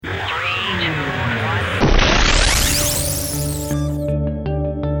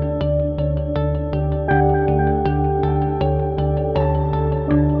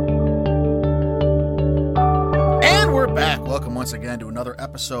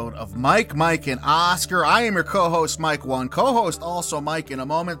episode of Mike, and Oscar. I am your co-host, Mike One. Co-host also Mike in a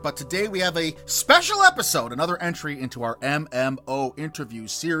moment, but today we have a special episode, another entry into our MMO interview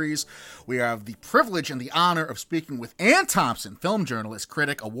series. We have the privilege and the honor of speaking with Anne Thompson, film journalist,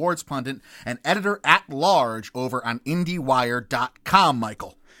 critic, awards pundit, and editor-at-large over on IndieWire.com,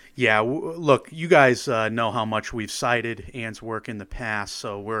 Michael. Yeah, look, you guys know how much we've cited Anne's work in the past,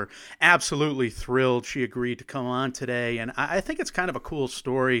 so we're absolutely thrilled she agreed to come on today. And I think it's kind of a cool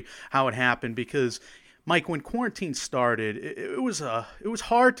story how it happened because, Mike, when quarantine started, it was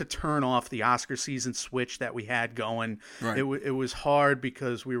hard to turn off the Oscar season switch that we had going. Right. It was hard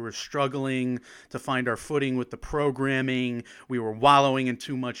because we were struggling to find our footing with the programming. We were wallowing in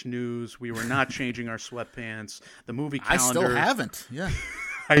too much news. We were not changing our sweatpants. The movie calendar. I still haven't. Yeah.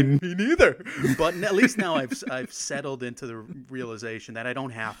 Me neither. But at least now I've settled into the realization that I don't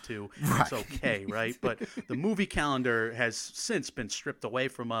have to. Right. It's okay, right? But the movie calendar has since been stripped away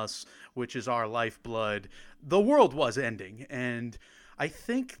from us, which is our lifeblood. The world was ending, and I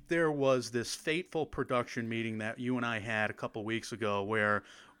think there was this fateful production meeting that you and I had a couple weeks ago where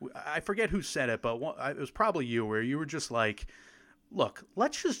I forget who said it, but it was probably you, where you were just like, look,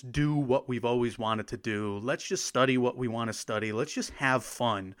 let's just do what we've always wanted to do. Let's just study what we want to study. Let's just have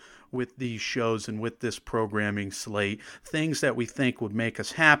fun with these shows and with this programming slate. Things that we think would make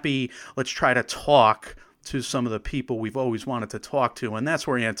us happy. Let's try to talk to some of the people we've always wanted to talk to. And that's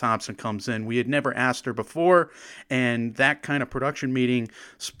where Anne Thompson comes in. We had never asked her before. And that kind of production meeting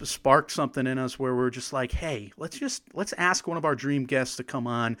sparked something in us where we're just like, hey, let's ask one of our dream guests to come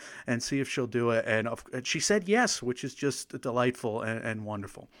on and see if she'll do it. And she said yes, which is just delightful and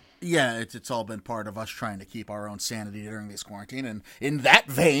wonderful. Yeah, it's all been part of us trying to keep our own sanity during this quarantine. And in that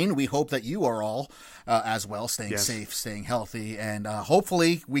vein, we hope that you are all as well, staying safe, staying healthy, and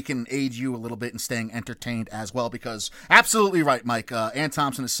hopefully we can aid you a little bit in staying entertained as well, because absolutely right, Mike. Anne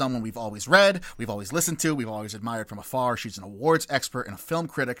Thompson is someone we've always read, we've always listened to, we've always admired from afar. She's an awards expert and a film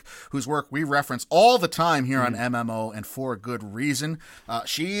critic whose work we reference all the time here on MMO, and for a good reason.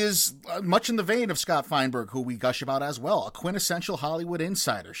 She is much in the vein of Scott Feinberg, who we gush about as well, a quintessential Hollywood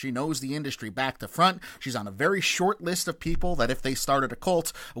insider. She knows the industry back to front. She's on a very short list of people that if they started a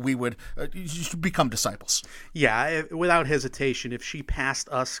cult, we would become disciples. Yeah, without hesitation, if she passed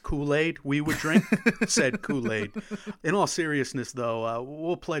us Kool-Aid, we would drink said Kool-Aid. In all seriousness, though,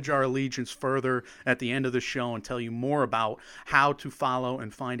 we'll pledge our allegiance further at the end of the show and tell you more about how to follow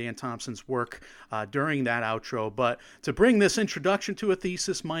and find Anne Thompson's work during that outro. But to bring this introduction to a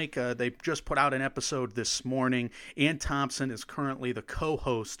thesis, Mike, they just put out an episode this morning. Anne Thompson is currently the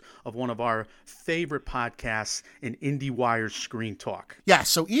co-host of one of our favorite podcasts in IndieWire's Screen Talk. Yeah,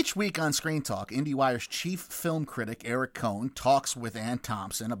 so each week on Screen Talk, IndieWire's chief film critic, Eric Kohn, talks with Anne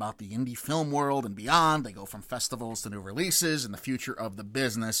Thompson about the indie film world and beyond. They go from festivals to new releases and the future of the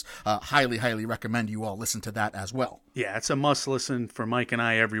business. Highly, highly recommend you all listen to that as well. Yeah, it's a must listen for Mike and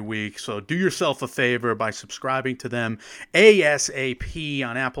I every week, so do yourself a favor by subscribing to them ASAP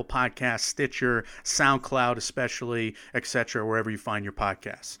on Apple Podcasts, Stitcher, SoundCloud especially, etc., wherever you find your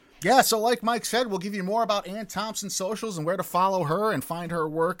podcasts. Yeah, so like Mike said, we'll give you more about Anne Thompson's socials and where to follow her and find her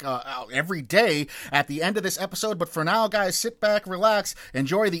work every day at the end of this episode. But for now, guys, sit back, relax,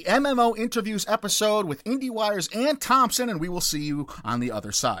 enjoy the MMO Interviews episode with IndieWire's Anne Thompson, and we will see you on the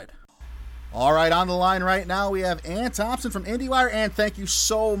other side. All right, on the line right now, we have Anne Thompson from IndieWire. Anne, thank you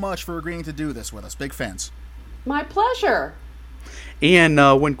so much for agreeing to do this with us. Big fans. My pleasure. And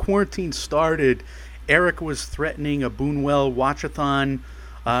when quarantine started, Eric was threatening a Boonwell Watchathon.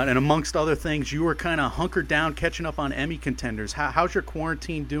 And amongst other things, you were kind of hunkered down catching up on Emmy contenders. How's your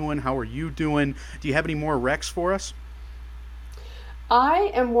quarantine doing? How are you doing? Do you have any more recs for us?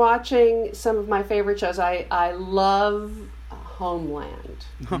 I am watching some of my favorite shows. I love Homeland.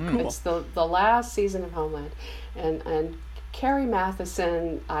 Oh, cool. It's the last season of Homeland. And Carrie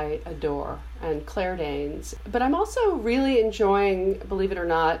Matheson I adore, and Claire Danes. But I'm also really enjoying, believe it or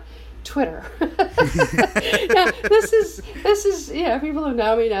not, Twitter. Yeah, this is people who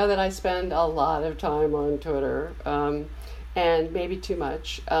know me know that I spend a lot of time on Twitter, and maybe too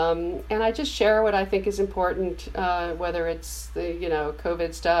much, and I just share what I think is important, whether it's the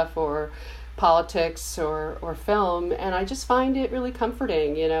COVID stuff or politics or film, and I just find it really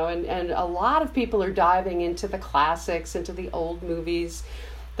comforting, and a lot of people are diving into the classics, into the old movies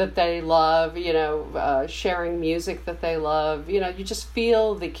that they love, sharing music that they love. You just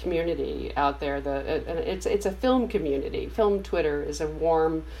feel the community out there. It's a film community. Film Twitter is a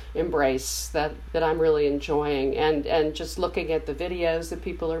warm embrace that I'm really enjoying, and just looking at the videos that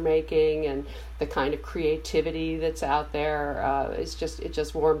people are making and the kind of creativity that's out there. It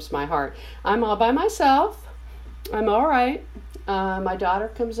just warms my heart. I'm all by myself, I'm all right. My daughter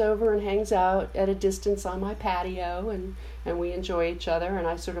comes over and hangs out at a distance on my patio, and we enjoy each other, and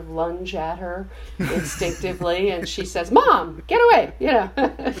I sort of lunge at her instinctively, and she says, "Mom, get away,"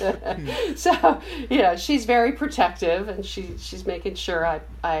 So, she's very protective, and she's making sure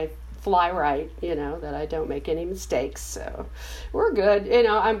I fly right, that I don't make any mistakes. So we're good.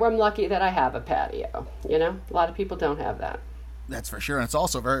 I'm lucky that I have a patio. A lot of people don't have that. That's for sure. And it's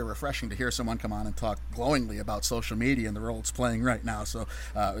also very refreshing to hear someone come on and talk glowingly about social media and the role it's playing right now. So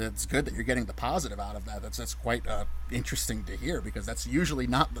it's good that you're getting the positive out of that. That's quite interesting to hear, because that's usually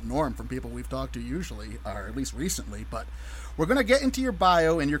not the norm from people we've talked to usually, or at least recently. But we're going to get into your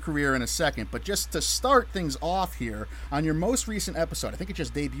bio and your career in a second. But just to start things off here, on your most recent episode, I think it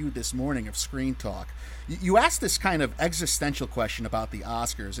just debuted this morning, of Screen Talk, you asked this kind of existential question about the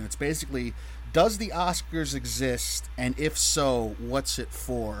Oscars, and it's basically, does the Oscars exist, and if so, what's it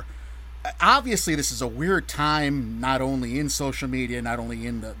for? Obviously, this is a weird time, not only in social media, not only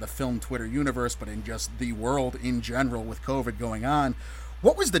in the film Twitter universe, but in just the world in general with COVID going on.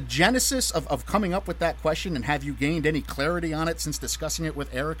 What was the genesis of coming up with that question, and have you gained any clarity on it since discussing it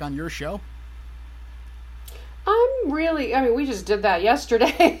with Eric on your show? We just did that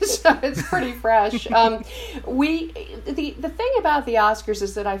yesterday, so it's pretty fresh. The thing about the Oscars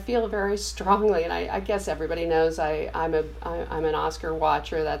is that I feel very strongly, and I guess everybody knows I'm an Oscar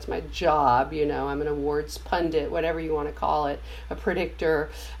watcher. That's my job. I'm an awards pundit, whatever you want to call it, a predictor.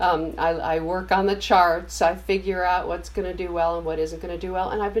 I work on the charts. I figure out what's going to do well and what isn't going to do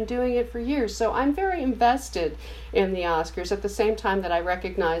well, and I've been doing it for years. So I'm very invested in the Oscars, at the same time that I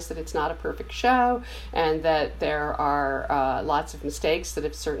recognize that it's not a perfect show, and that there are lots of mistakes that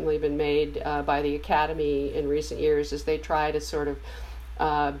have certainly been made by the Academy in recent years as they try to sort of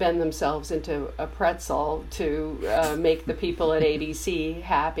bend themselves into a pretzel to make the people at ABC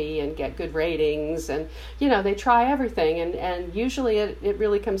happy and get good ratings. And, they try everything. And usually it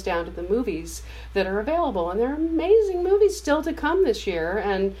really comes down to the movies that are available. And there are amazing movies still to come this year.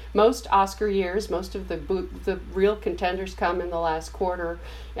 And most Oscar years, most of the real contenders come in the last quarter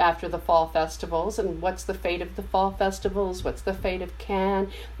after the fall festivals. And what's the fate of the fall festivals? What's the fate of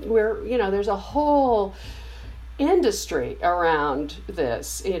Cannes? There's a whole industry around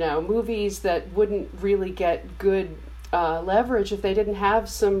this, movies that wouldn't really get good leverage if they didn't have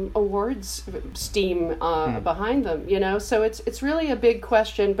some awards steam behind them, so it's really a big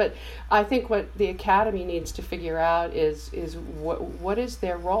question. But I think what the Academy needs to figure out is what is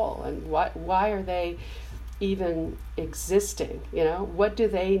their role, and why are they even existing? What do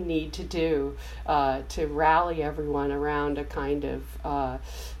they need to do to rally everyone around a kind of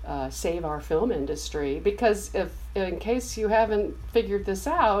save our film industry? Because in case you haven't figured this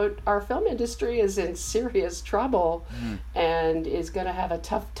out, our film industry is in serious trouble and is going to have a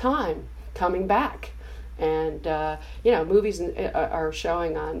tough time coming back. And movies are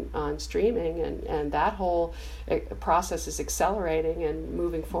showing on streaming, and that whole process is accelerating and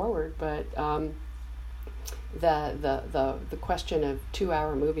moving forward. But the question of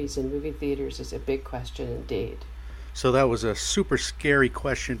 2-hour movies in movie theaters is a big question indeed. So that was a super scary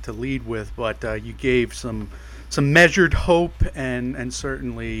question to lead with, but you gave some measured hope and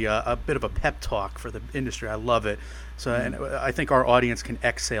certainly a bit of a pep talk for the industry. I love it. So and I think our audience can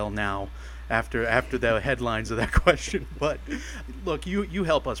exhale now after the headlines of that question. But look, you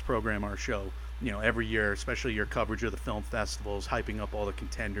help us program our show, every year, especially your coverage of the film festivals, hyping up all the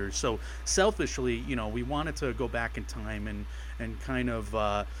contenders. So selfishly, we wanted to go back in time and kind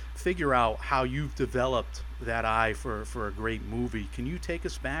of figure out how you've developed that eye for a great movie. Can you take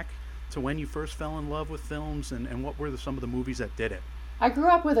us back to when you first fell in love with films, and what were some of the movies that did it? I grew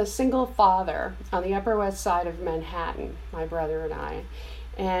up with a single father on the Upper West Side of Manhattan, my brother and I.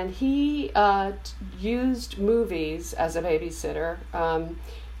 And he used movies as a babysitter.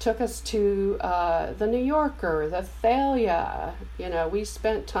 Took us to the New Yorker, the Thalia. We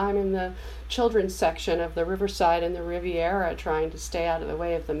spent time in the children's section of the Riverside and the Riviera trying to stay out of the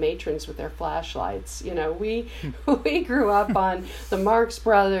way of the matrons with their flashlights. We grew up on the Marx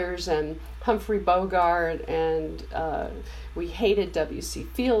Brothers and Humphrey Bogart, and we hated W.C.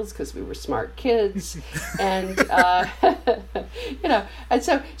 Fields because we were smart kids, and and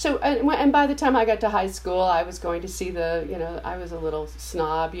by the time I got to high school, I was going to see I was a little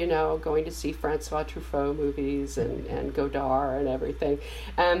snob, going to see Francois Truffaut movies and Godard and everything,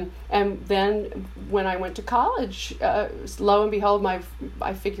 and then when I went to college, lo and behold,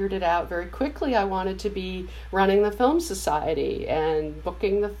 I figured it out very quickly. I wanted to be running the Film Society and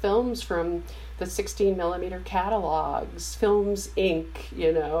booking the films from the 16 millimeter catalogs, Films Inc.,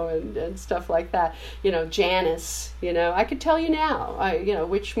 and stuff like that. Janice, I could tell you now,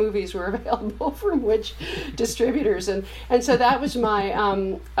 which movies were available from which distributors. And so that was my,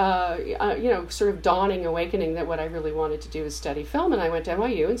 sort of dawning awakening that what I really wanted to do is study film. And I went to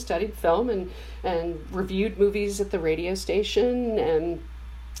NYU and studied film and reviewed movies at the radio station and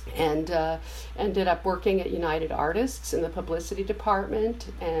ended up working at United Artists in the publicity department,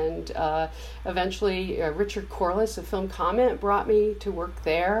 and eventually Richard Corliss of Film Comment brought me to work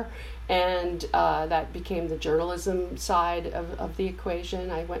there, and that became the journalism side of the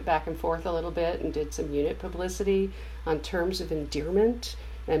equation. I went back and forth a little bit and did some unit publicity on Terms of Endearment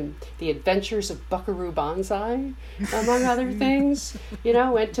and The Adventures of Buckaroo Banzai, among other things.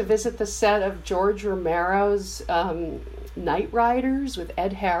 Went to visit the set of George Romero's Night Riders with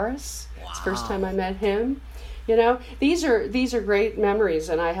Ed Harris. Wow. It's the first time I met him. These are great memories,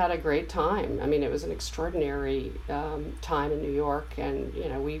 and I had a great time. I mean, it was an extraordinary time in New York, and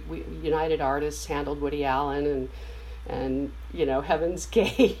we United Artists handled Woody Allen and Heaven's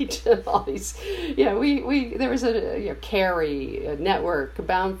Gate and all these. There was a Carrie, a Network,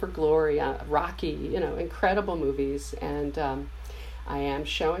 Bound for Glory, Rocky. Incredible movies, and I am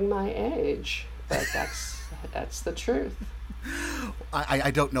showing my age, but that's the truth.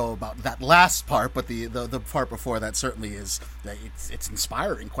 I don't know about that last part, but the part before that certainly is. It's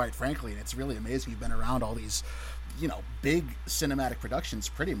inspiring, quite frankly, and it's really amazing. You've been around all these, big cinematic productions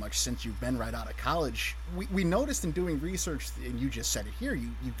pretty much since you've been right out of college. We noticed in doing research, and you just said it here, you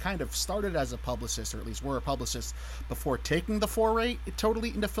kind of started as a publicist, or at least were a publicist, before taking the foray totally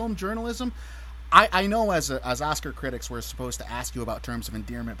into film journalism. I know as Oscar critics we're supposed to ask you about Terms of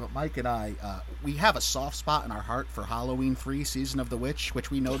Endearment, but Mike and I, we have a soft spot in our heart for Halloween 3, Season of the Witch,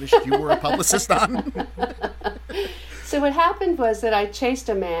 which we noticed you were a publicist on. So what happened was that I chased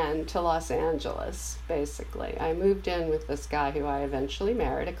a man to Los Angeles, basically. I moved in with this guy who I eventually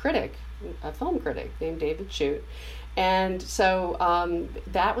married, a film critic named David Chute. And so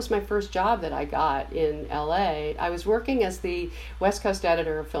that was my first job that I got in LA. I was working as the West Coast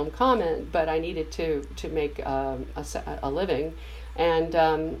editor of Film Comment, but I needed to make a living. And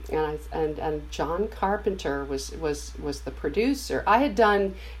John Carpenter was the producer. I had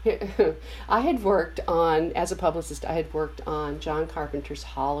worked on, as a publicist, I had worked on John Carpenter's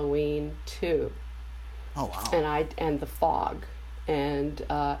Halloween 2. Oh wow! And The Fog, and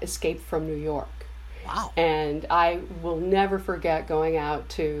Escape from New York. Wow. And I will never forget going out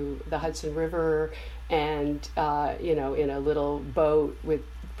to the Hudson River and, in a little boat with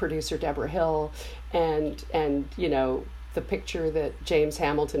producer Deborah Hill and the picture that James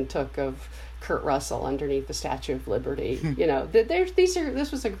Hamilton took of Kurt Russell underneath the Statue of Liberty.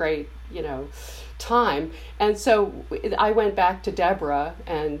 This was a great, time. And so I went back to Deborah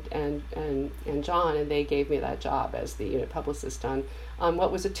and John, and they gave me that job as the unit publicist on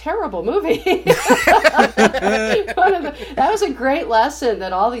what was a terrible movie. That was a great lesson,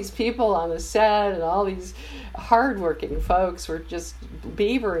 that all these people on the set and all these hardworking folks were just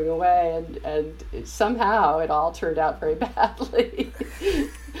beavering away, and somehow it all turned out very badly.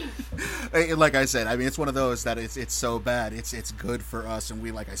 Like I said, I mean, it's one of those that it's so bad, it's good for us, and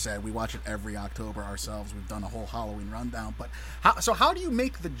we, like I said, we watch it every October ourselves. We've done a whole Halloween rundown. But how do you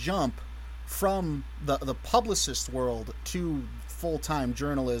make the jump from the publicist world to full-time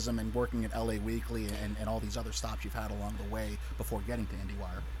journalism and working at LA Weekly and all these other stops you've had along the way before getting to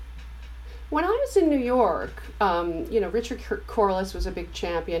IndieWire? When I was in New York, Richard Corliss was a big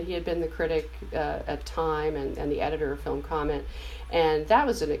champion. He had been the critic at Time and the editor of Film Comment, and that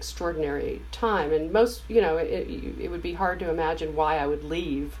was an extraordinary time. And most, it would be hard to imagine why I would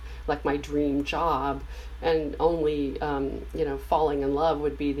leave, like, my dream job, and only, falling in love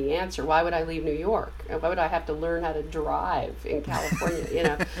would be the answer. Why would I leave New York? Why would I have to learn how to drive in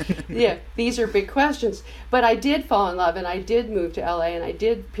California? Yeah, these are big questions. But I did fall in love, and I did move to LA, and I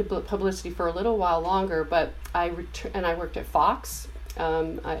did publicity for a little while longer. But I worked at Fox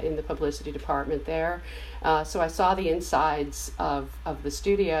in the publicity department there. So I saw the insides of the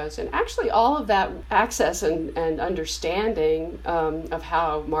studios, and actually all of that access and understanding of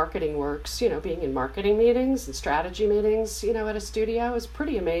how marketing works, being in marketing meetings and strategy meetings, at a studio is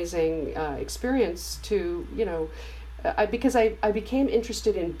pretty amazing experience to, because I became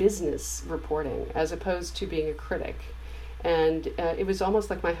interested in business reporting as opposed to being a critic. And it was almost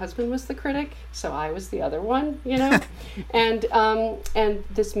like my husband was the critic, so I was the other one, and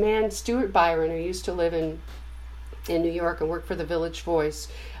this man, Stuart Byron, who used to live in New York and worked for the Village Voice,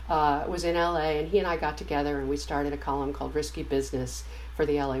 was in LA, and he and I got together and we started a column called Risky Business for for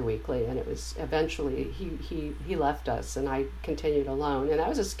the LA Weekly, and it was eventually he left us, and I continued alone, and that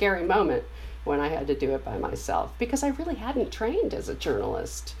was a scary moment when I had to do it by myself because I really hadn't trained as a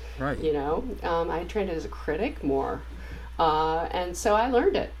journalist. Right. I had trained as a critic more. And so I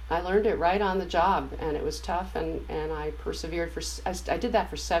learned it. I learned it right on the job, and it was tough, and I persevered I did that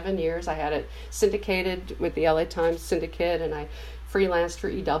for 7 years. I had it syndicated with the LA Times Syndicate, and I freelanced for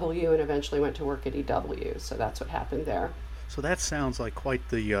EW and eventually went to work at EW. So that's what happened there. So that sounds like quite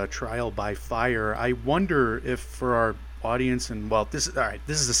the trial by fire. I wonder if for our audience, and this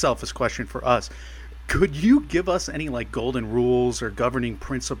is a selfish question for us. Could you give us any like golden rules or governing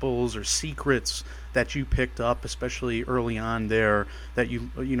principles or secrets that you picked up, especially early on there, that you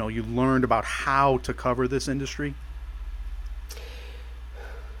learned about how to cover this industry?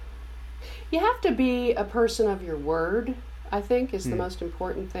 You have to be a person of your word, I think, is the most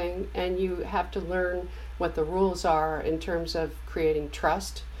important thing, and you have to learn what the rules are in terms of creating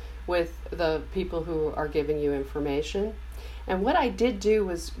trust with the people who are giving you information. And what I did do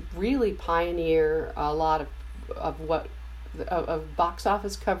was really pioneer a lot of box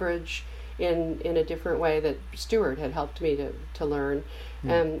office coverage in a different way that Stuart had helped me to learn,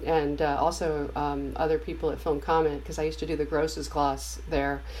 and also other people at Film Comment, because I used to do the Grosses Gloss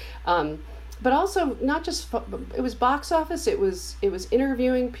there. But also not just it was box office. It was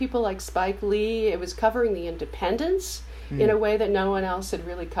interviewing people like Spike Lee. It was covering the independents in a way that no one else had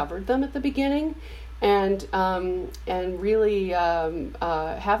really covered them at the beginning. And really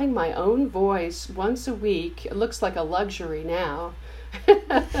having my own voice once a week. It looks like a luxury now. You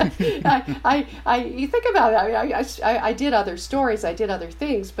think about it. I did other stories, I did other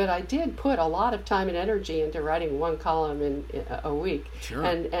things, but I did put a lot of time and energy into writing one column in a week. Sure.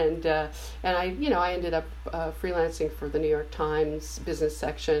 And I ended up freelancing for the New York Times business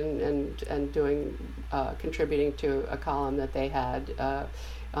section and doing contributing to a column that they had.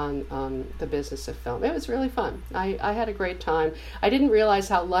 On the business of film. It was really fun. I had a great time. I didn't realize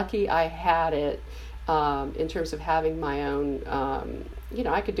how lucky I had it in terms of having my own,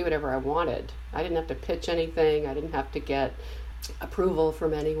 I could do whatever I wanted. I didn't have to pitch anything. I didn't have to get approval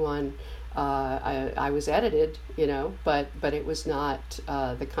from anyone. I was edited, but it was not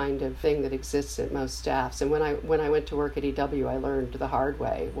the kind of thing that exists at most staffs. And when I went to work at EW, I learned the hard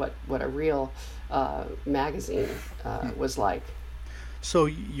way what a real magazine was like. So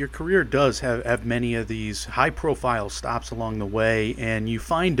your career does have many of these high-profile stops along the way, and you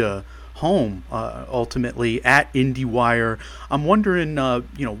find a home ultimately at IndieWire. I'm wondering,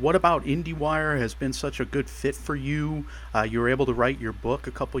 what about IndieWire has been such a good fit for you? You were able to write your book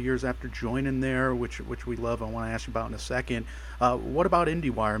a couple years after joining there, which we love. I want to ask you about in a second. What about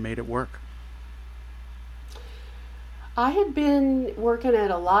IndieWire made it work? I had been working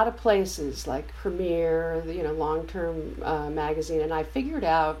at a lot of places like Premiere, long-term magazine, and I figured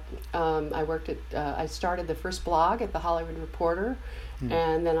out I started the first blog at the Hollywood Reporter,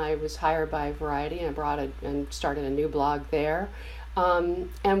 and then I was hired by Variety and started a new blog there.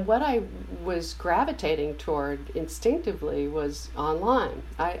 And what I was gravitating toward instinctively was online.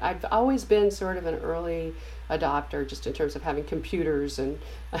 I've always been sort of an early adopter, just in terms of having computers and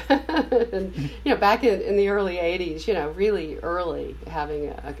back in the early 80s, really early,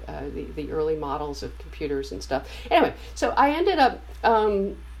 having the early models of computers and stuff. Anyway, so I ended up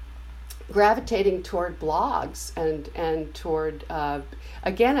gravitating toward blogs and toward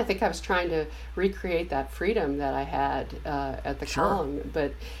again, I think I was trying to recreate that freedom that I had at the column,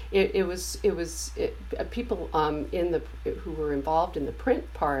 but it was people who were involved in the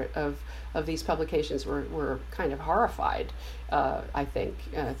print part of these publications were kind of horrified, I think,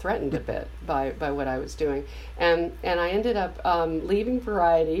 threatened a bit by what I was doing, and I ended up leaving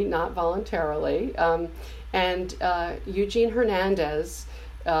Variety, not voluntarily, and Eugene Hernandez,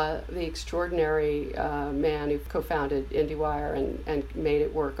 the extraordinary man who co-founded IndieWire and made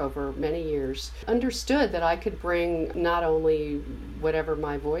it work over many years, understood that I could bring not only whatever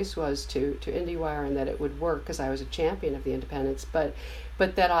my voice was to IndieWire and that it would work because I was a champion of the independents, but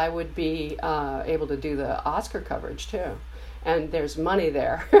that I would be able to do the Oscar coverage too. And there's money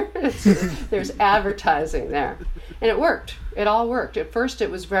there. There's advertising there. And it worked. It all worked. At first it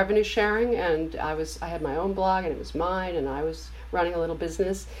was revenue sharing, and I had my own blog and it was mine, and I was running a little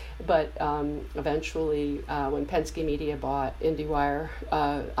business. But eventually, when Penske Media bought IndieWire,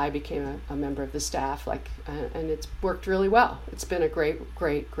 I became a member of the staff, and it's worked really well. It's been a great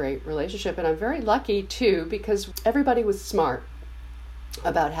relationship, and I'm very lucky too, because everybody was smart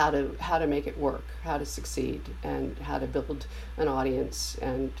about how to make it work, how to succeed, and how to build an audience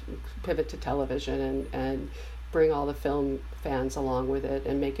and pivot to television and bring all the film fans along with it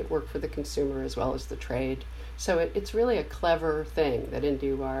and make it work for the consumer as well as the trade. So it's really a clever thing that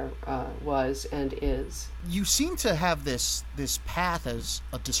IndieWire was and is. You seem to have this path as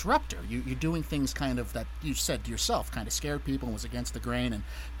a disruptor. You're doing things kind of that you said yourself, kind of scared people and was against the grain and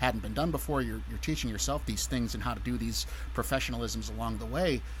hadn't been done before. You're teaching yourself these things and how to do these professionalisms along the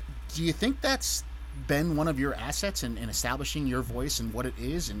way. Do you think that's been one of your assets in establishing your voice and what it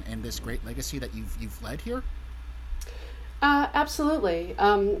is and this great legacy that you've led here? Absolutely.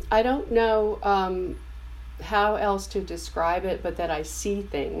 I don't know how else to describe it, but that I see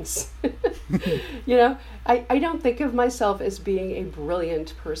things. I don't think of myself as being a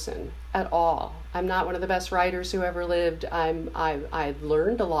brilliant person at all. I'm not one of the best writers who ever lived. I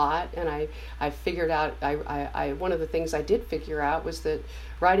learned a lot, and I figured out. I one of the things I did figure out was that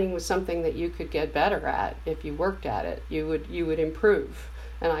writing was something that you could get better at if you worked at it. You would improve,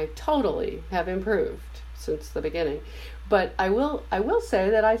 and I totally have improved since the beginning. But I will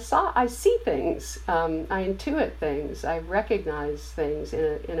say that I see things, I intuit things, I recognize things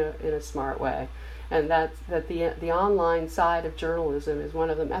in a smart way, and that the online side of journalism is one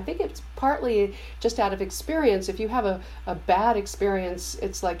of them. I think it's partly just out of experience. If you have a bad experience,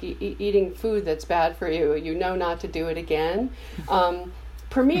 it's like eating food that's bad for you. You know not to do it again.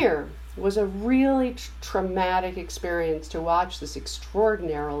 Premiere was a really traumatic experience to watch this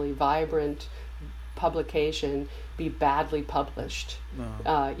extraordinarily vibrant publication be badly published.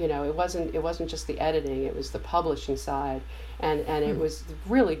 It wasn't just the editing, it was the publishing side, and it was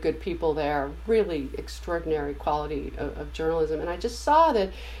really good people there, really extraordinary quality of journalism, and I just saw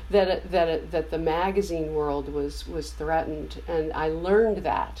that the magazine world was threatened, and I learned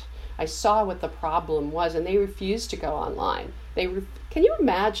that. I saw what the problem was, and they refused to go online. Can you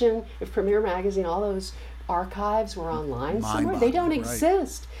imagine if Premiere Magazine, all those archives were online somewhere? They don't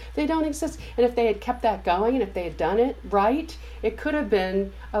exist. They don't exist. And if they had kept that going, and if they had done it right, it could have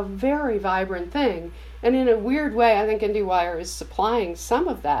been a very vibrant thing. And in a weird way, I think IndieWire is supplying some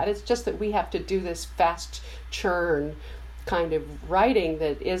of that. It's just that we have to do this fast churn kind of writing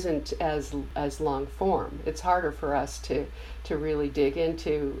that isn't as long form. It's harder for us to really dig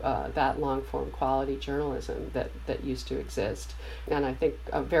into that long form quality journalism that used to exist. And I think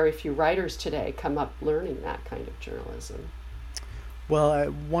very few writers today come up learning that kind of journalism. Well,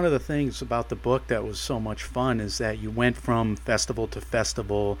 one of the things about the book that was so much fun is that you went from festival to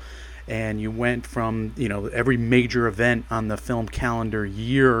festival, and you went from every major event on the film calendar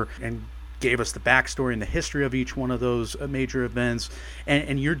year, and gave us the backstory and the history of each one of those major events,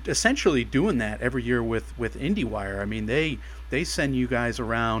 and you're essentially doing that every year with IndieWire. I mean, they send you guys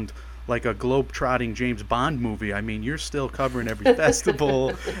around like a globe-trotting James Bond movie. I mean, you're still covering every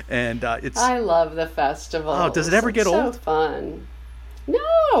festival, and it's. I love the festival. Oh, does it ever get old? So fun.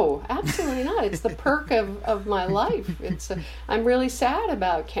 No, absolutely not. It's the perk of my life. I'm really sad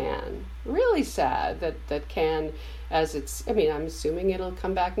about Cannes. Really sad that Cannes, I'm assuming it'll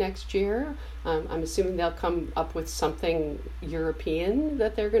come back next year. I'm assuming they'll come up with something European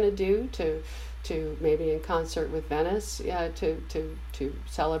that they're going to do to maybe in concert with Venice to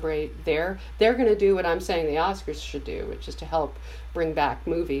celebrate they're going to do what I'm saying the Oscars should do, which is to help bring back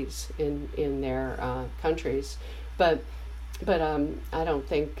movies in their countries. But I don't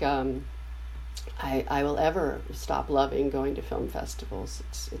think I will ever stop loving going to film festivals.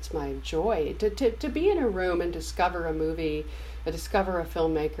 It's my joy to be in a room and discover a movie, discover a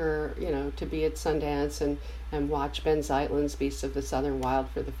filmmaker, to be at Sundance and watch Ben Zeitlin's Beasts of the Southern Wild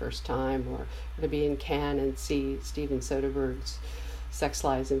for the first time, or to be in Cannes and see Steven Soderbergh's Sex,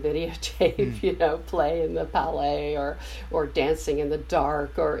 Lies, and Videotape, play in the Palais, or Dancing in the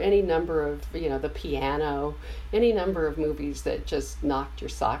Dark, or any number of, The Piano, any number of movies that just knocked your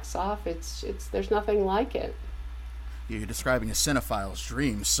socks off. There's nothing like it. You're describing a cinephile's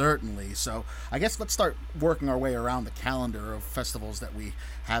dream, certainly. So I guess let's start working our way around the calendar of festivals that we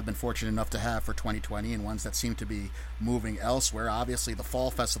have been fortunate enough to have for 2020 and ones that seem to be moving elsewhere. Obviously, the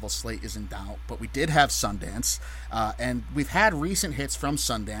fall festival slate is in doubt, but we did have Sundance, and we've had recent hits from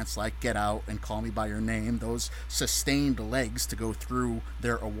Sundance like Get Out and Call Me By Your Name. Those sustained legs to go through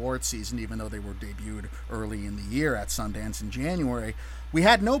their award season, even though they were debuted early in the year at Sundance in January. We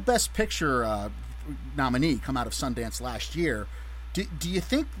had no Best Picture nominee come out of Sundance last year. Do you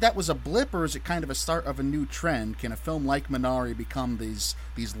think that was a blip, or is it kind of a start of a new trend? Can a film like Minari become these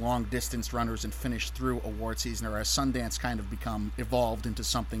long distance runners and finish through award season, or has Sundance kind of evolved into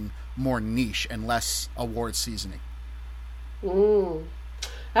something more niche and less award seasoning?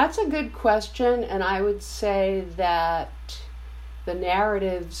 That's a good question, and I would say that the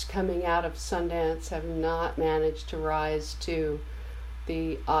narratives coming out of Sundance have not managed to rise to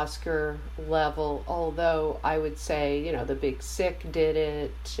the Oscar level, although I would say, The Big Sick did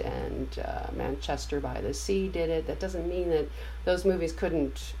it, and Manchester by the Sea did it. That doesn't mean that those movies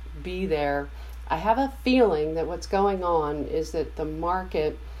couldn't be there. I have a feeling that what's going on is that the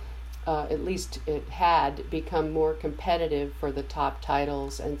market, at least it had become more competitive for the top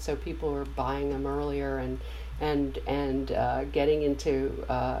titles, and so people were buying them earlier and getting into,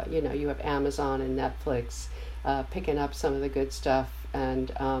 you have Amazon and Netflix picking up some of the good stuff, and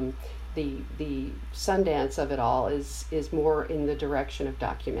the Sundance of it all is more in the direction of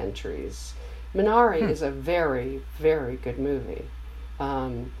documentaries. Minari is a very, very good movie.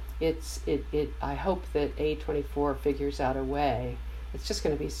 I hope that A24 figures out a way. It's just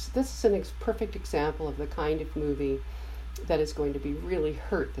going to be, this is a perfect example of the kind of movie that is going to be really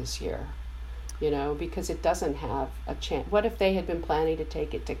hurt this year, because it doesn't have a chance. What if they had been planning to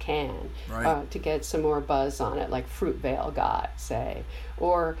take it to Cannes, right, to get some more buzz on it, like Fruitvale got, say,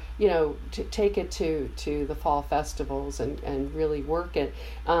 or, to take it to the fall festivals and really work it.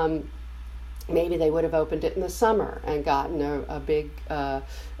 Maybe they would have opened it in the summer and gotten a big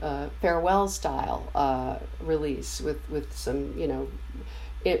farewell style release with some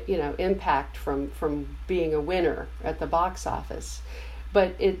impact from being a winner at the box office.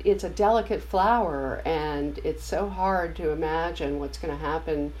 But it's a delicate flower, and it's so hard to imagine what's going to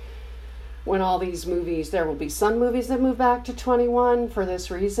happen when all these movies. There will be some movies that move back to 21 for this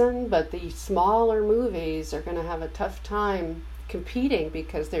reason, but the smaller movies are going to have a tough time competing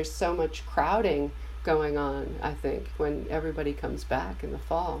because there's so much crowding going on, I think, when everybody comes back in the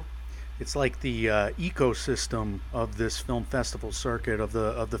fall. It's like the ecosystem of this film festival circuit, of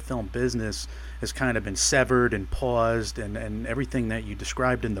the film business, has kind of been severed and paused, and everything that you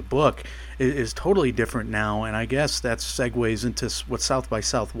described in the book is totally different now. And I guess that segues into what South by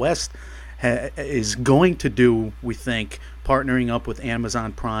Southwest is going to do, we think, partnering up with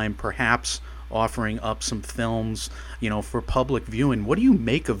Amazon Prime, perhaps offering up some films, for public viewing. What do you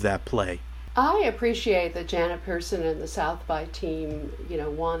make of that play? I appreciate that Janet Pearson and the South by team,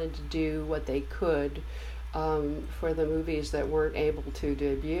 wanted to do what they could for the movies that weren't able to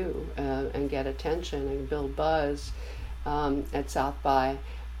debut and get attention and build buzz at South by.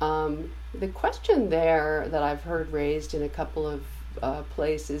 The question there that I've heard raised in a couple of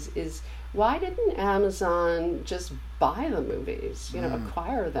places is, why didn't Amazon just buy the movies,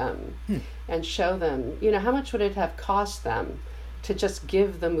 acquire them and show them? How much would it have cost them to just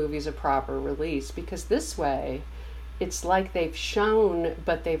give the movies a proper release? Because this way, it's like they've shown,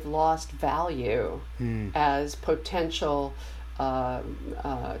 but they've lost value as potential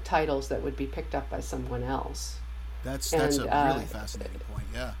titles that would be picked up by someone else. That's a really fascinating point.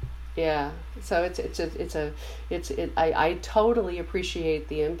 Yeah. Yeah, so I totally appreciate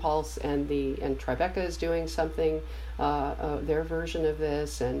the impulse, and Tribeca is doing something, their version of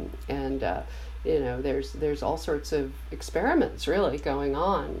this, and there's all sorts of experiments really going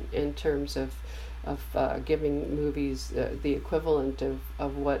on in terms of giving movies the equivalent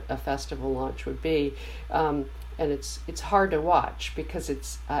of what a festival launch would be, and it's hard to watch because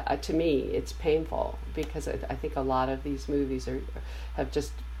it's to me it's painful, because I think a lot of these movies have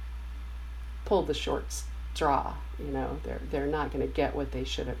just pulled the short straw. They're not going to get what they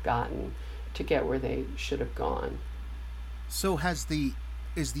should have gotten to get where they should have gone. So is the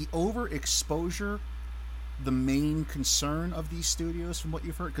overexposure the main concern of these studios, from what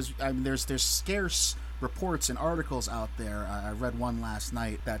you've heard? Because there's scarce reports and articles out there. I read one last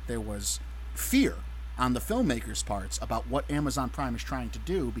night that there was fear on the filmmakers' parts about what Amazon Prime is trying to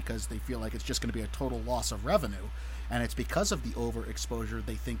do, because they feel like it's just going to be a total loss of revenue, and it's because of the overexposure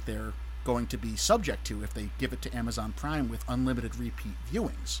they think they're going to be subject to if they give it to Amazon Prime with unlimited repeat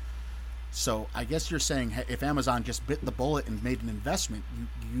viewings. So I guess you're saying if Amazon just bit the bullet and made an investment,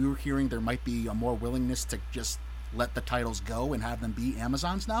 you're hearing there might be a more willingness to just let the titles go and have them be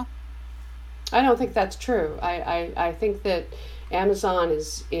Amazon's now? I don't think that's true. I think that Amazon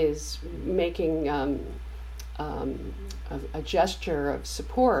is making a gesture of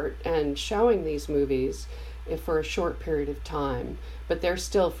support and showing these movies for a short period of time, but they're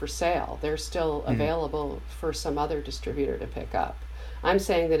still for sale. They're still available for some other distributor to pick up. I'm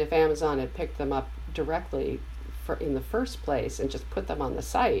saying that if Amazon had picked them up directly in the first place and just put them on the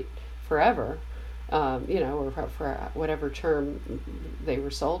site forever, or for whatever term they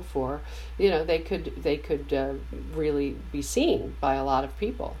were sold for, they could really be seen by a lot of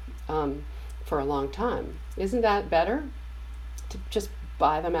people for a long time. Isn't that better to just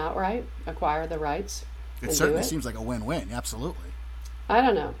buy them outright, acquire the rights? It certainly seems like a win-win. Absolutely. I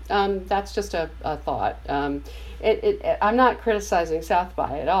don't know. That's just a thought. I'm not criticizing South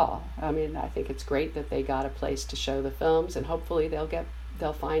by at all. I mean, I think it's great that they got a place to show the films, and hopefully they'll get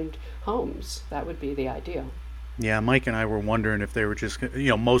they'll find homes. That would be the ideal. Yeah, Mike and I were wondering if they were just,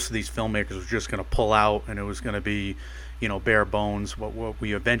 most of these filmmakers were just going to pull out and it was going to be, bare bones, what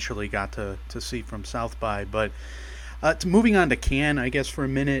we eventually got to see from South by. But moving on to Cannes, I guess, for a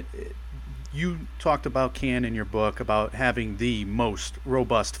minute, you talked about Cannes in your book, about having the most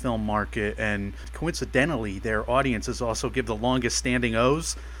robust film market, and coincidentally, their audiences also give the longest standing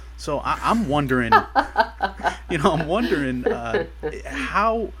O's. So I'm wondering,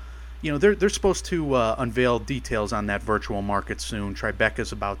 how... they're supposed to unveil details on that virtual market soon.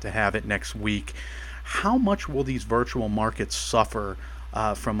 Tribeca's about to have it next week. How much will these virtual markets suffer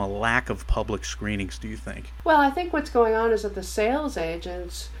from a lack of public screenings, do you think? Well, I think what's going on is that the sales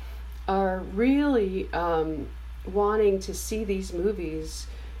agents are really wanting to see these movies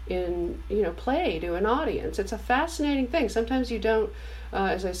in, play to an audience. It's a fascinating thing. Sometimes you don't,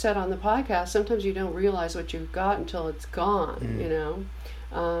 as I said on the podcast, sometimes you don't realize what you've got until it's gone,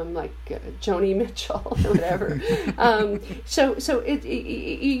 like Joni Mitchell or whatever. So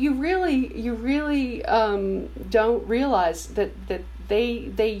you really don't realize that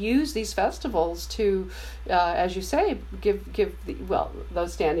they use these festivals to, as you say, give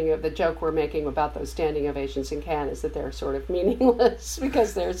those the joke we're making about those standing ovations in Cannes is that they're sort of meaningless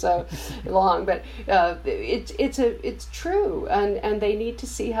because they're so long, but it's true, and they need to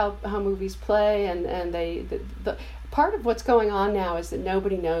see how movies play, and the part of what's going on now is that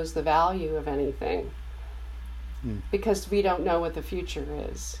nobody knows the value of anything because we don't know what the future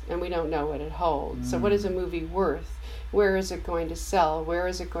is and we don't know what it holds. So what is a movie worth? Where is it going to sell? Where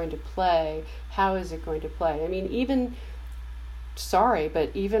is it going to play? How is it going to play? I mean, even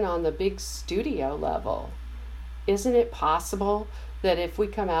on the big studio level, isn't it possible that if we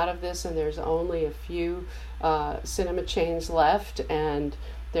come out of this and there's only a few cinema chains left and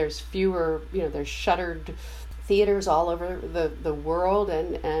there's fewer, there's shuttered theaters all over the world,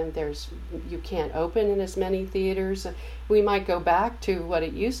 and you can't open in as many theaters, we might go back to what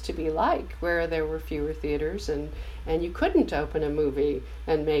it used to be like, where there were fewer theaters and you couldn't open a movie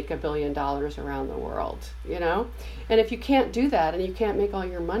and make $1 billion around the world, And if you can't do that and you can't make all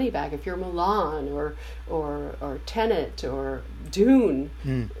your money back, if you're Mulan or Tenet or Dune,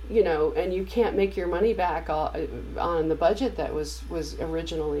 and you can't make your money back on the budget that was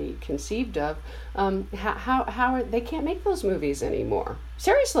originally conceived of, how they can't make those movies anymore.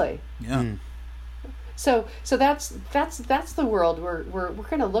 Seriously. Yeah. So that's the world we're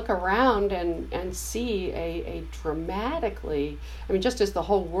going to look around and see a dramatically, just as the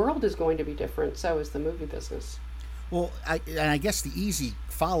whole world is going to be different, so is the movie business. Well, I guess the easy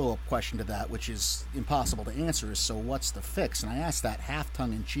follow-up question to that, which is impossible to answer, is so what's the fix? And I asked that half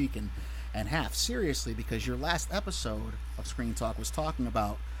tongue-in-cheek and half seriously, because your last episode of Screen Talk was talking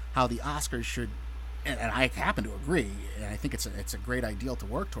about how the Oscars should, and I happen to agree, and I think it's a great ideal to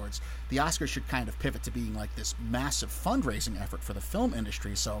work towards, the Oscars should kind of pivot to being like this massive fundraising effort for the film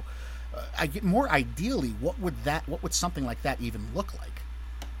industry. So more ideally, what would something like that even look like?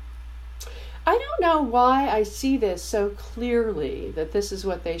 I don't know why I see this so clearly that this is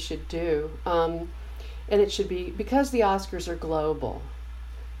what they should do. And it should be because the Oscars are global,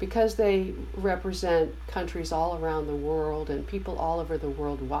 because they represent countries all around the world and people all over the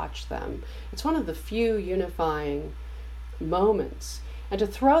world watch them. It's one of the few unifying moments. And to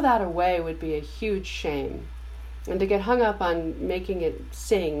throw that away would be a huge shame. And to get hung up on making it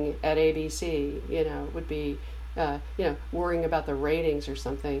sing at ABC, would be worrying about the ratings or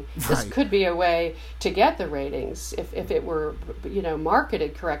something. Right. This could be a way to get the ratings if it were,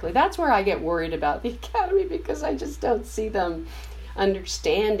 marketed correctly. That's where I get worried about the Academy, because I just don't see them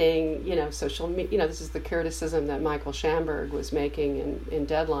understanding, social media. This is the criticism that Michael Shamberg was making in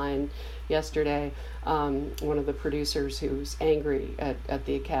Deadline yesterday. One of the producers who's angry at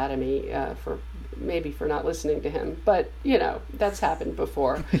the Academy for not listening to him, but that's happened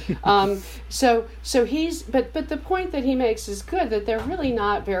before. So he's but the point that he makes is good, that they're really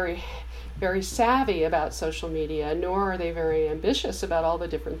not very savvy about social media, nor are they very ambitious about all the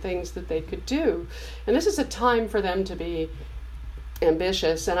different things that they could do. And this is a time for them to be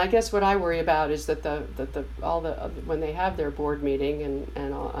ambitious. And I guess what I worry about is that when they have their board meeting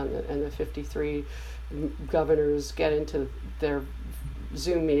and the 53 governors get into their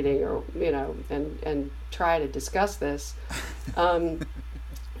Zoom meeting or and try to discuss this,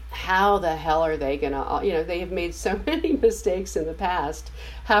 how the hell are they gonna, they have made so many mistakes in the past,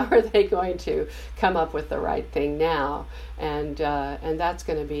 how are they going to come up with the right thing now? And that's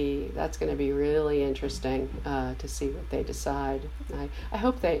gonna be really interesting to see what they decide. I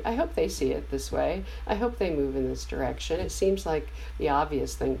hope they see it this way. I hope they move in this direction. It seems like the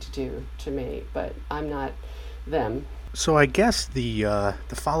obvious thing to do to me, but I'm not them. So I guess the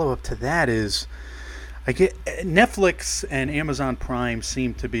follow up to that is, I get Netflix and Amazon Prime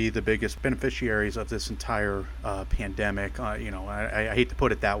seem to be the biggest beneficiaries of this entire pandemic. I hate to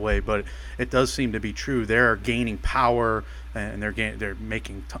put it that way, but it does seem to be true. They're gaining power and they're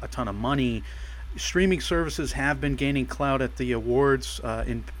making a ton of money. Streaming services have been gaining clout at the awards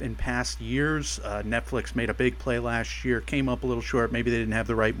in past years. Netflix made a big play last year, came up a little short. Maybe they didn't have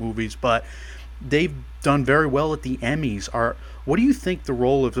the right movies, but they've done very well at the Emmys. What do you think the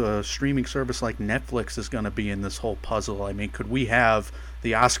role of a streaming service like Netflix is going to be in this whole puzzle? I mean, could we have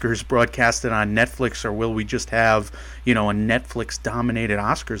the Oscars broadcasted on Netflix, or will we just have, a Netflix-dominated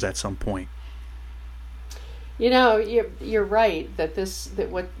Oscars at some point? You're right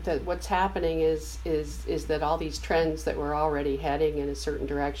that what's happening is that all these trends that were already heading in a certain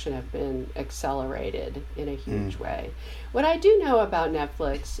direction have been accelerated in a huge way. What I do know about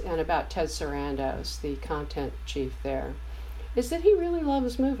Netflix and about Ted Sarandos, the content chief there, is that he really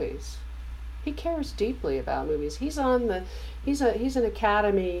loves movies. He cares deeply about movies. He's an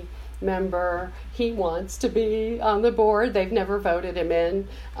Academy member. He wants to be on the board. They've never voted him in.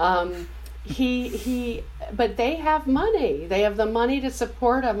 But they have money. They have the money to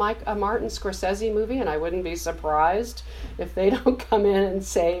support a Martin Scorsese movie, and I wouldn't be surprised if they don't come in and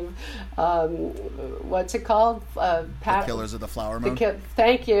save, what's it called? The Killers of the Flower Moon.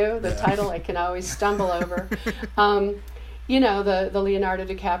 Thank you. The title I can always stumble over. The Leonardo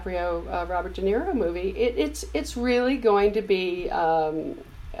DiCaprio, Robert De Niro movie. It's really going to be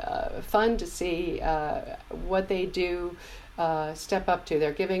fun to see what they do. Step up to.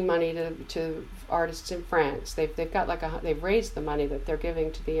 They're giving money to artists in France. They've got they've raised the money that they're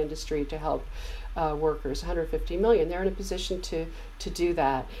giving to the industry to help workers, 150 million. They're in a position to do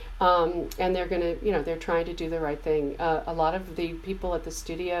that, and they're going to, they're trying to do the right thing. A lot of the people at the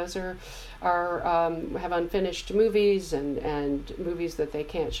studios have unfinished movies and movies that they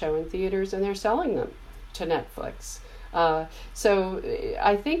can't show in theaters, and they're selling them to Netflix. So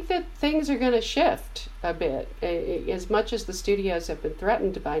I think that things are going to shift a bit. As much as the studios have been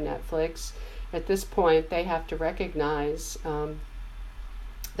threatened by Netflix, at this point they have to recognize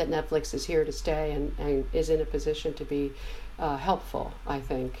that Netflix is here to stay and is in a position to be helpful. I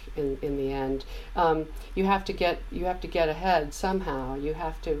think in the end, you have to get ahead somehow. You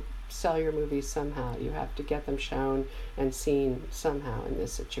have to sell your movies somehow. You have to get them shown and seen somehow in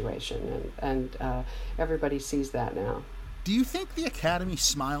this situation, and everybody sees that now. Do you think the Academy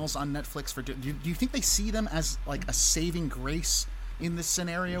smiles on Netflix do you think they see them as like a saving grace in this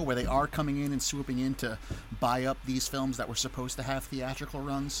scenario where they are coming in and swooping in to buy up these films that were supposed to have theatrical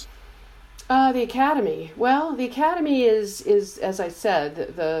runs? The Academy. Well, the Academy is as I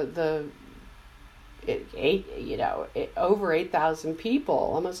said, over 8,000 people,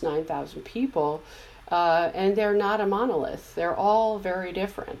 almost 9,000 people, and they're not a monolith. They're all very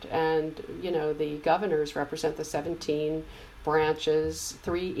different. And, the governors represent the 17 branches,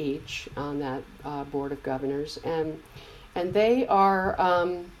 3 each on that board of governors. And they are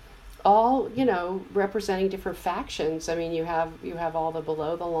all, representing different factions. I mean, you have all the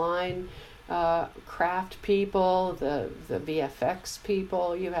below the line craft people, the VFX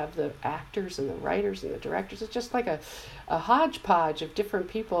people, you have the actors and the writers and the directors. It's just like a hodgepodge of different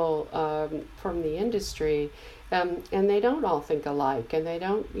people from the industry, and they don't all think alike, and they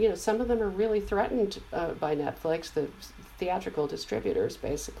don't, some of them are really threatened by Netflix, the theatrical distributors,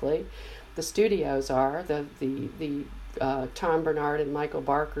 basically. The studios are, the Tom Bernard and Michael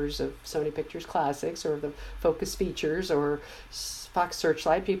Barkers of Sony Pictures Classics, or the Focus Features, or Fox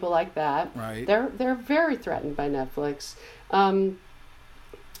Searchlight, people like that. Right. They're very threatened by Netflix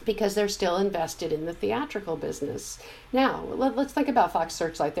because they're still invested in the theatrical business. Now, let's think about Fox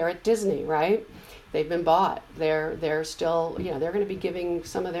Searchlight. They're at Disney, right? They've been bought. They're still, they're going to be giving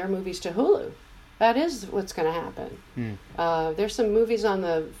some of their movies to Hulu. That is what's going to happen. There's some movies on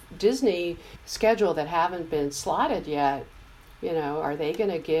the Disney schedule that haven't been slotted yet. Are they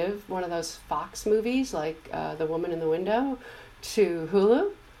going to give one of those Fox movies like The Woman in the Window to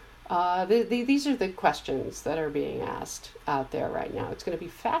Hulu? These are the questions that are being asked out there right now. It's going to be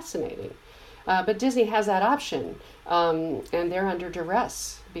fascinating. But Disney has that option, and they're under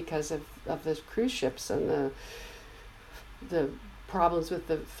duress because of the cruise ships and the problems with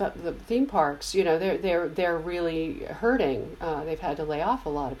the theme parks. They're really hurting. They've had to lay off a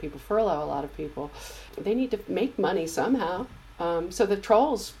lot of people, furlough a lot of people. They need to make money somehow. So the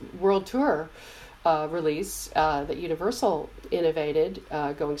Trolls World Tour release that Universal innovated,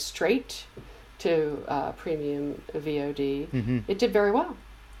 going straight to premium VOD, It did very well.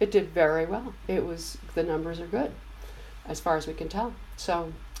 The numbers are good, as far as we can tell.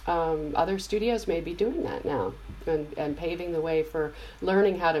 So other studios may be doing that now and paving the way for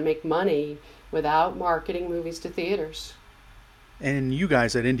learning how to make money without marketing movies to theaters. And you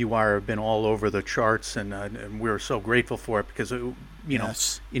guys at IndieWire have been all over the charts, and we're so grateful for it because,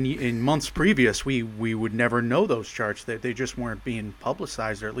 Yes. in months previous, we would never know those charts. They just weren't being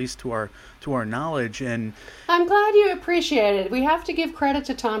publicized, or at least to our knowledge. And I'm glad you appreciate it. We have to give credit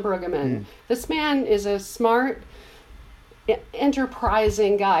to Tom Brueggemann. This man is a smart,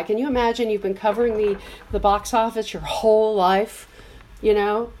 enterprising guy. Can you imagine you've been covering the box office your whole life? You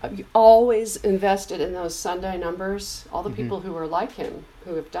know, you always invested in those Sunday numbers, all the people who are like him,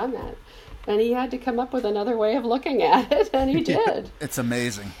 who have done that. And he had to come up with another way of looking at it, and he did. It's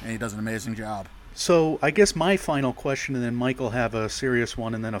amazing, and he does an amazing job. so I guess my final question, and then Mike will have a serious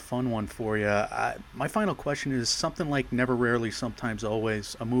one and then a fun one for you. My final question is something like Never, Rarely, Sometimes,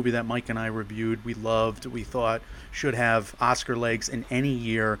 Always, a movie that Mike and I reviewed, we loved, we thought should have Oscar legs in any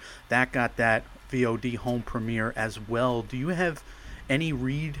year. That got that VOD home premiere as well. Do you have any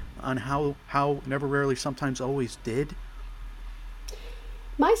read on how Never, Rarely, Sometimes, Always did?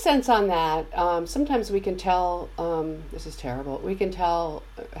 My sense on that, sometimes we can tell, this is terrible, we can tell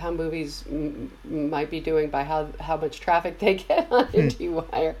how movies might be doing by how much traffic they get on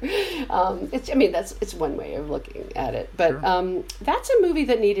IndieWire. It's one way of looking at it. But Sure. That's a movie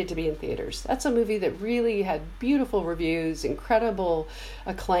that needed to be in theaters. That's a movie that really had beautiful reviews, incredible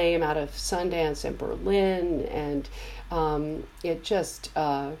acclaim out of Sundance and Berlin, and it just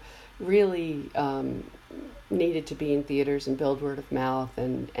really needed to be in theaters and build word of mouth,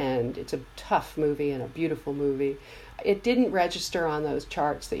 and it's a tough movie and a beautiful movie. It didn't register on those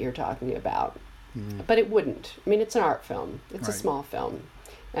charts that you're talking about, but it wouldn't. I mean, it's an art film. It's a Right. small film,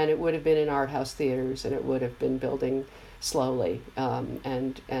 and it would have been in art house theaters, and it would have been building slowly.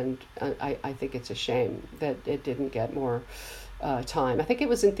 And I think it's a shame that it didn't get more time. I think it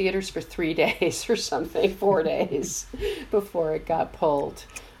was in theaters for 3 days or something, 4 days before it got pulled.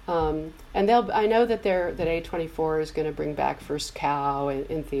 And I know that A24 is going to bring back First Cow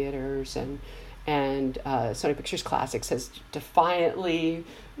in theaters, and Sony Pictures Classics has defiantly,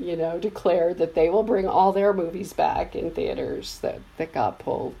 declared that they will bring all their movies back in theaters that got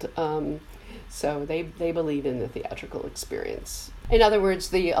pulled. So they believe in the theatrical experience. In other words,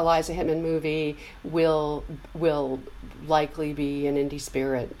 the Eliza Hittman movie will likely be an indie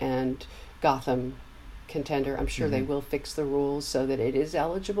spirit and Gotham contender. I'm sure they will fix the rules so that it is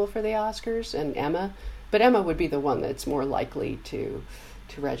eligible for the Oscars, and Emma would be the one that's more likely to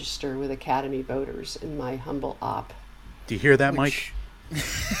register with Academy voters, in my humble op. Do you hear that, Mike?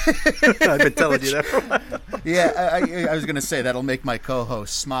 I've been telling you that for a while. Yeah, I was going to say that'll make my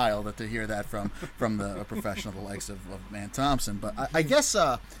co-host smile to hear that from a professional the likes of Van Thompson. But I guess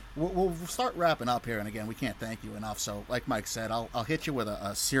we'll start wrapping up here, and again, we can't thank you enough. So, like Mike said, I'll hit you with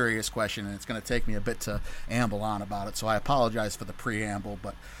a serious question, and it's going to take me a bit to amble on about it. So I apologize for the preamble,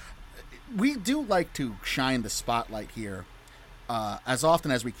 but we do like to shine the spotlight here as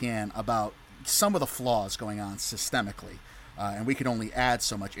often as we can about some of the flaws going on systemically. And we can only add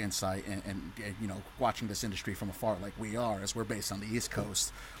so much insight and watching this industry from afar like we are, as we're based on the East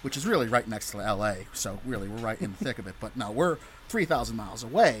Coast, which is really right next to L.A., so really we're right in the thick of it. But no, we're 3,000 miles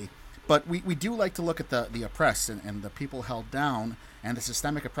away. But we do like to look at the oppressed and the people held down and the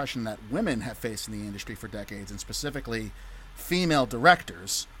systemic oppression that women have faced in the industry for decades, and specifically female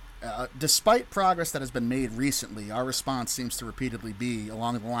directors. Despite progress that has been made recently, our response seems to repeatedly be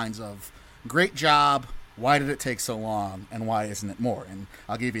along the lines of, great job, why did it take so long, and why isn't it more? And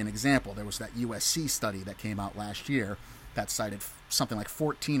I'll give you an example. There was that USC study that came out last year that cited something like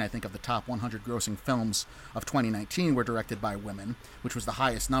 14, I think, of the top 100 grossing films of 2019 were directed by women, which was the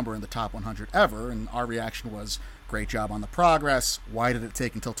highest number in the top 100 ever. And our reaction was, great job on the progress. Why did it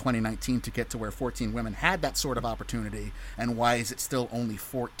take until 2019 to get to where 14 women had that sort of opportunity? And why is it still only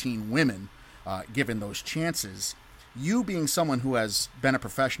 14 women given those chances? You being someone who has been a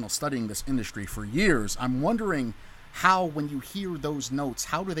professional studying this industry for years, I'm wondering how, when you hear those notes,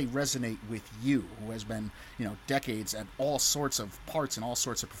 how do they resonate with you, who has been, decades at all sorts of parts and all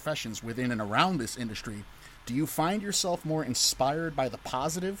sorts of professions within and around this industry? Do you find yourself more inspired by the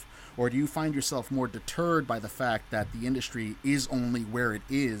positive, or do you find yourself more deterred by the fact that the industry is only where it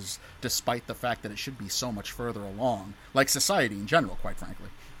is, despite the fact that it should be so much further along, like society in general, quite frankly?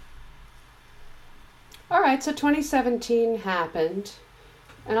 All right, so 2017 happened,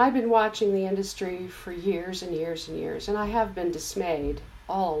 and I've been watching the industry for years and years and years, and I have been dismayed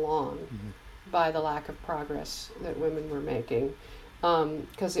all along by the lack of progress that women were making,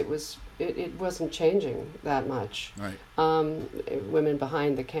 because it wasn't changing that much. Right. Women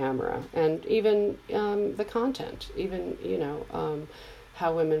behind the camera, and even the content, even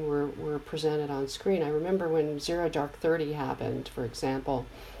how women were presented on screen. I remember when Zero Dark 30 happened, for example.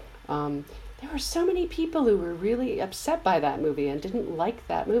 There were so many people who were really upset by that movie and didn't like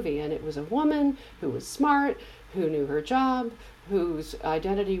that movie. And it was a woman who was smart, who knew her job, whose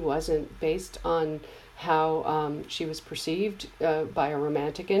identity wasn't based on how she was perceived by a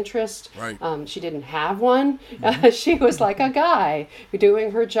romantic interest. Right. She didn't have one. She was like a guy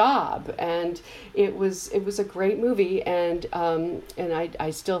doing her job, and it was a great movie. And I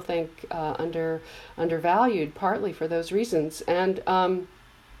still think undervalued, partly for those reasons. And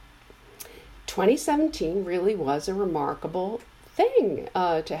 2017 really was a remarkable thing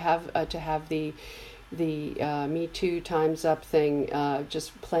to have the Me Too Time's Up thing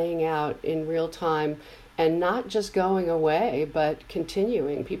just playing out in real time, and not just going away but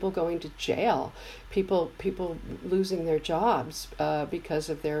continuing. People going to jail, people losing their jobs because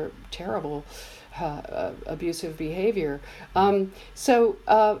of their terrible abusive behavior. But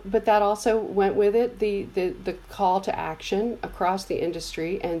that also went with it the call to action across the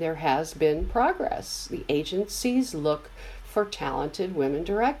industry, and there has been progress. The agencies look for talented women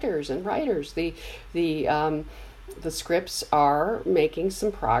directors and writers. The scripts are making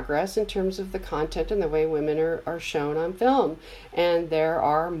some progress in terms of the content and the way women are shown on film. And there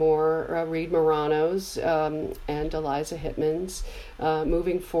are more Reed Moranos and Eliza Hittmans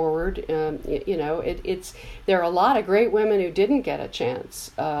moving forward. There are a lot of great women who didn't get a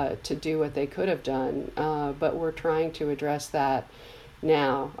chance to do what they could have done, but we're trying to address that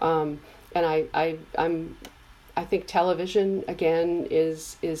now. I think television again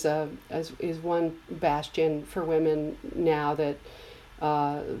is one bastion for women now. That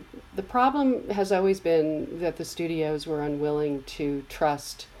the problem has always been that the studios were unwilling to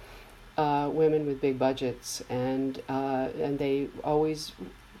trust women with big budgets, and they always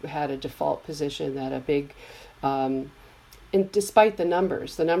had a default position that a big and despite the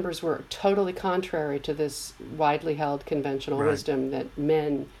numbers were totally contrary to this widely held conventional wisdom that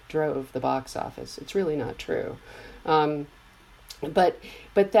men drove the box office. It's really not true. But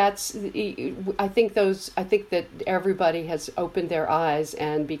that's, I think that everybody has opened their eyes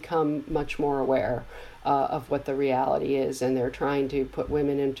and become much more aware of what the reality is, and they're trying to put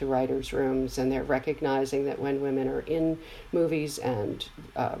women into writers' rooms, and they're recognizing that when women are in movies and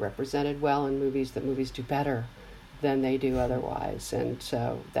represented well in movies, that movies do better than they do otherwise. And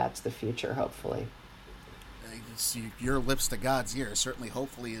so that's the future, hopefully. It's your lips to God's ears. Certainly,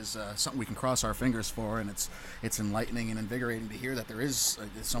 hopefully, is something we can cross our fingers for, and it's enlightening and invigorating to hear that there is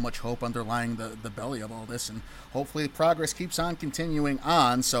so much hope underlying the belly of all this, and hopefully progress keeps on continuing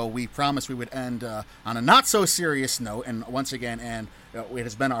on. So we promised we would end on a not so serious note, and once again, Anne, it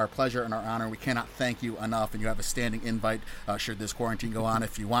has been our pleasure and our honor. We cannot thank you enough, and you have a standing invite should this quarantine go on.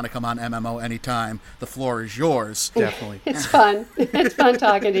 If you want to come on MMO anytime, the floor is yours. Definitely. It's fun. It's fun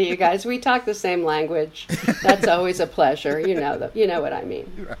talking to you guys. We talk the same language. That's always a pleasure. You know what I mean.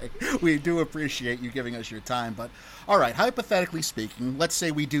 Right. We do appreciate you giving us your time. But all right, hypothetically speaking, let's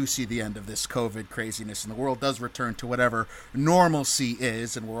say we do see the end of this COVID craziness and the world does return to whatever normalcy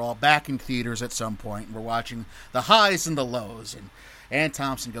is, and we're all back in theaters at some point, and we're watching the highs and the lows. And Anne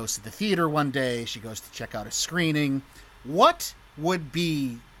Thompson goes to the theater one day. She goes to check out a screening. What would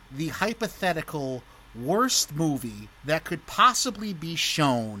be the hypothetical worst movie that could possibly be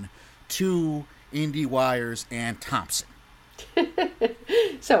shown to IndieWire's Anne Thompson?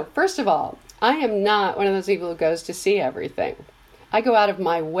 So, first of all, I am not one of those people who goes to see everything. I go out of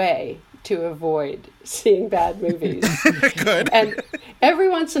my way to avoid seeing bad movies. Good. And every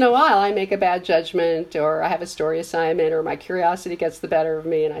once in a while I make a bad judgment, or I have a story assignment, or my curiosity gets the better of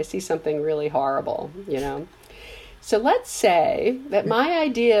me and I see something really horrible, So let's say that my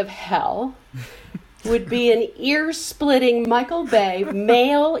idea of hell would be an ear-splitting Michael Bay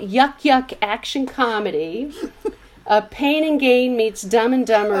male yuck action comedy. Pain and Gain meets Dumb and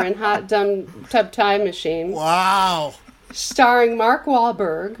Dumber and Hot Tub Time Machine. Wow. Starring Mark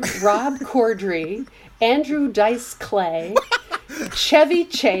Wahlberg, Rob Corddry, Andrew Dice Clay, Chevy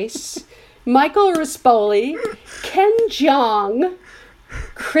Chase, Michael Rispoli, Ken Jeong,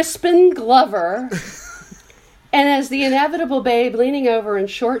 Crispin Glover, and as the inevitable babe leaning over in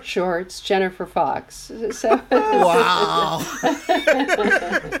short shorts, Jennifer Fox. So wow.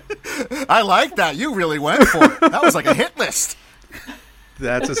 I like that. You really went for it. That was like a hit list.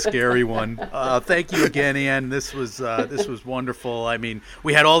 That's a scary one. Thank you again, Anne. This was wonderful. I mean,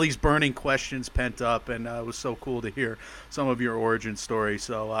 we had all these burning questions pent up, and it was so cool to hear some of your origin story.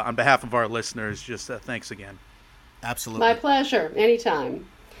 So on behalf of our listeners, just thanks again. Absolutely. My pleasure. Anytime.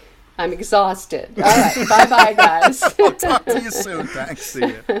 I'm exhausted. All right. Bye-bye, guys. We'll talk to you soon. Thanks. See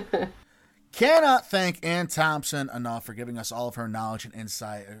you. Cannot thank Ann Thompson enough for giving us all of her knowledge and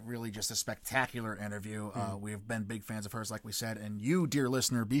insight. Really just a spectacular interview. We've been big fans of hers, like we said. And you, dear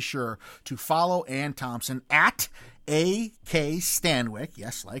listener, be sure to follow Ann Thompson at A.K. Stanwyck.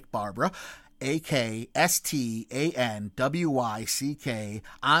 Yes, like Barbara. AKSTANWYCK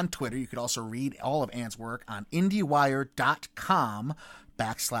on Twitter. You could also read all of Ann's work on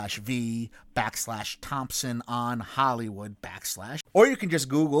IndieWire.com/V/Thompson on Hollywood /. Or you can just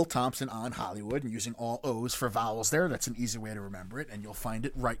Google Thompson on Hollywood and using all O's for vowels there. That's an easy way to remember it, and you'll find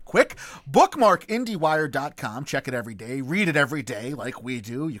it right quick. Bookmark IndieWire.com. Check it every day. Read it every day like we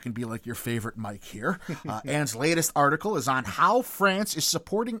do. You can be like your favorite Mike here. Ann's latest article is on how France is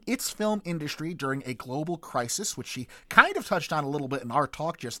supporting its film industry during a global crisis, which she kind of touched on a little bit in our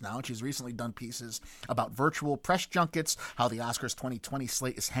talk just now. She's recently done pieces about virtual press junkets, how the Oscars 2020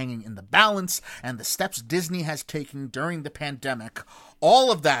 slate is hanging in the balance, and the steps Disney has taken during the pandemic.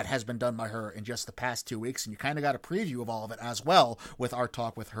 All of that has been done by her in just the past 2 weeks, and you kind of got a preview of all of it as well with our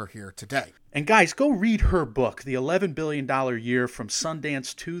talk with her here today. And guys, go read her book, The $11 Billion Year from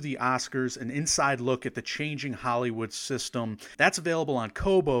Sundance to the Oscars, an inside look at the changing Hollywood system. That's available on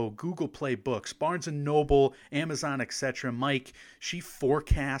Kobo, Google Play Books, Barnes & Noble, Amazon, etc. Mike, she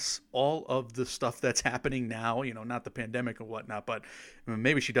forecasts all of the stuff that's happening now, not the pandemic and whatnot, but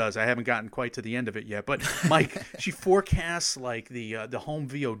maybe she does. I haven't gotten quite to the end of it yet. But Mike, she forecasts like the home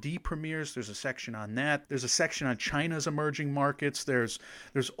VOD premieres. There's a section on that. There's a section on China's emerging markets. There's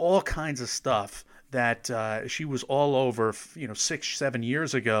all kinds of stuff that she was all over, 6-7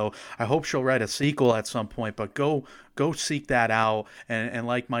 years ago. I hope she'll write a sequel at some point, but go seek that out. And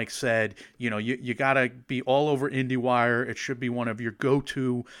like Mike said, you got to be all over IndieWire. It should be one of your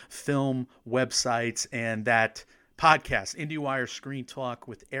go-to film websites, and that podcast, IndieWire Screen Talk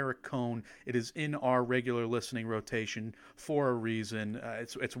with Eric Cohn. It is in our regular listening rotation for a reason.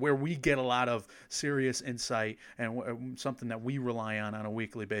 It's where we get a lot of serious insight and something that we rely on a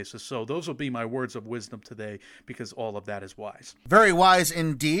weekly basis. So those will be my words of wisdom today, because all of that is wise. Very wise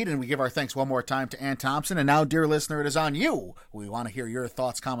indeed, and we give our thanks one more time to Ann Thompson. And now, dear listener, it is on you. We want to hear your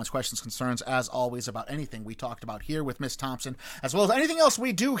thoughts, comments, questions, concerns, as always, about anything we talked about here with Miss Thompson, as well as anything else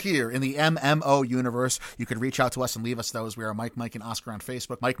we do here in the MMO universe. You could reach out to us and leave us those. We are Mike, Mike, and Oscar on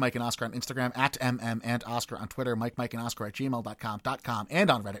Facebook, Mike, Mike, and Oscar on Instagram, at MM and Oscar on Twitter, Mike, Mike, and Oscar at gmail.com, and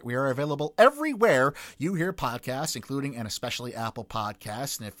on Reddit. We are available everywhere you hear podcasts, including and especially Apple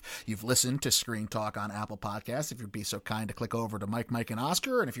Podcasts. And if you've listened to Screen Talk on Apple Podcasts, if you'd be so kind to click over to Mike, Mike, and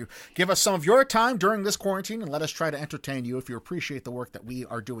Oscar, and if you give us some of your time during this quarantine and let us try to entertain you, if you appreciate the work that we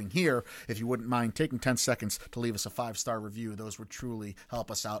are doing here, if you wouldn't mind taking 10 seconds to leave us a 5-star review, those would truly help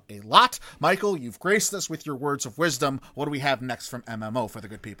us out a lot. Michael, you've graced us with your words of wisdom. What do we have next from MMO for the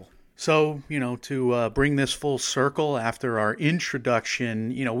good people? So, to bring this full circle after our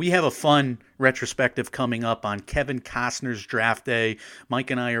introduction, we have a fun retrospective coming up on Kevin Costner's Draft Day. Mike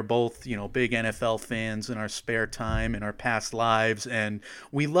and I are both, big NFL fans in our spare time, in our past lives, and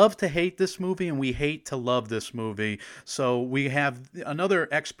we love to hate this movie and we hate to love this movie. So we have another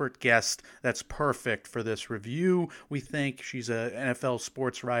expert guest that's perfect for this review. We think she's an NFL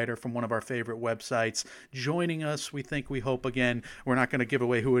sports writer from one of our favorite websites joining us. We hope, again, we're not going to give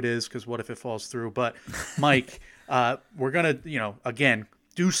away who it is, because what if it falls through? But Mike, we're going to, again,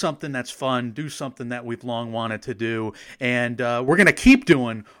 do something that's fun, do something that we've long wanted to do. And we're going to keep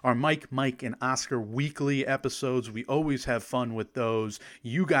doing our Mike, and Oscar weekly episodes. We always have fun with those.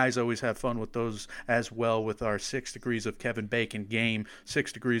 You guys always have fun with those as well, with our 6 Degrees of Kevin Bacon game,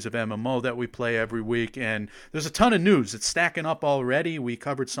 6 Degrees of MMO that we play every week. And there's a ton of news. It's stacking up already. We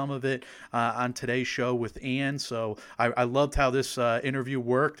covered some of it on today's show with Ann. So I loved how this interview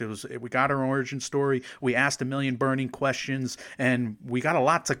worked. We got our origin story. We asked a million burning questions, and we got a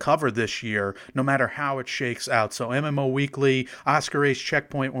lot to cover this year, no matter how it shakes out. So MMO Weekly, Oscar Ace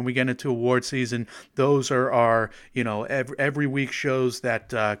Checkpoint, when we get into award season, those are our, every week shows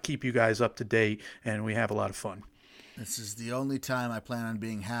that keep you guys up to date, and we have a lot of fun. This is the only time I plan on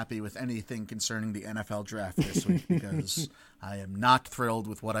being happy with anything concerning the NFL draft this week, because I am not thrilled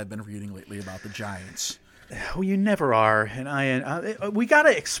with what I've been reading lately about the Giants. Well, you never are, and we got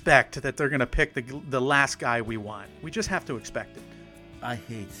to expect that they're going to pick the last guy we want. We just have to expect it. I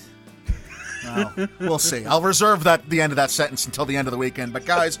hate. Well, we'll see. I'll reserve the end of that sentence until the end of the weekend. But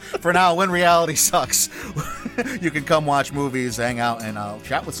guys, for now, when reality sucks, you can come watch movies, hang out, and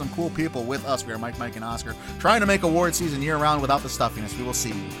chat with some cool people with us. We are Mike, and Oscar, trying to make award season year-round without the stuffiness. We will see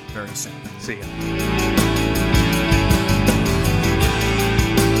you very soon. See ya.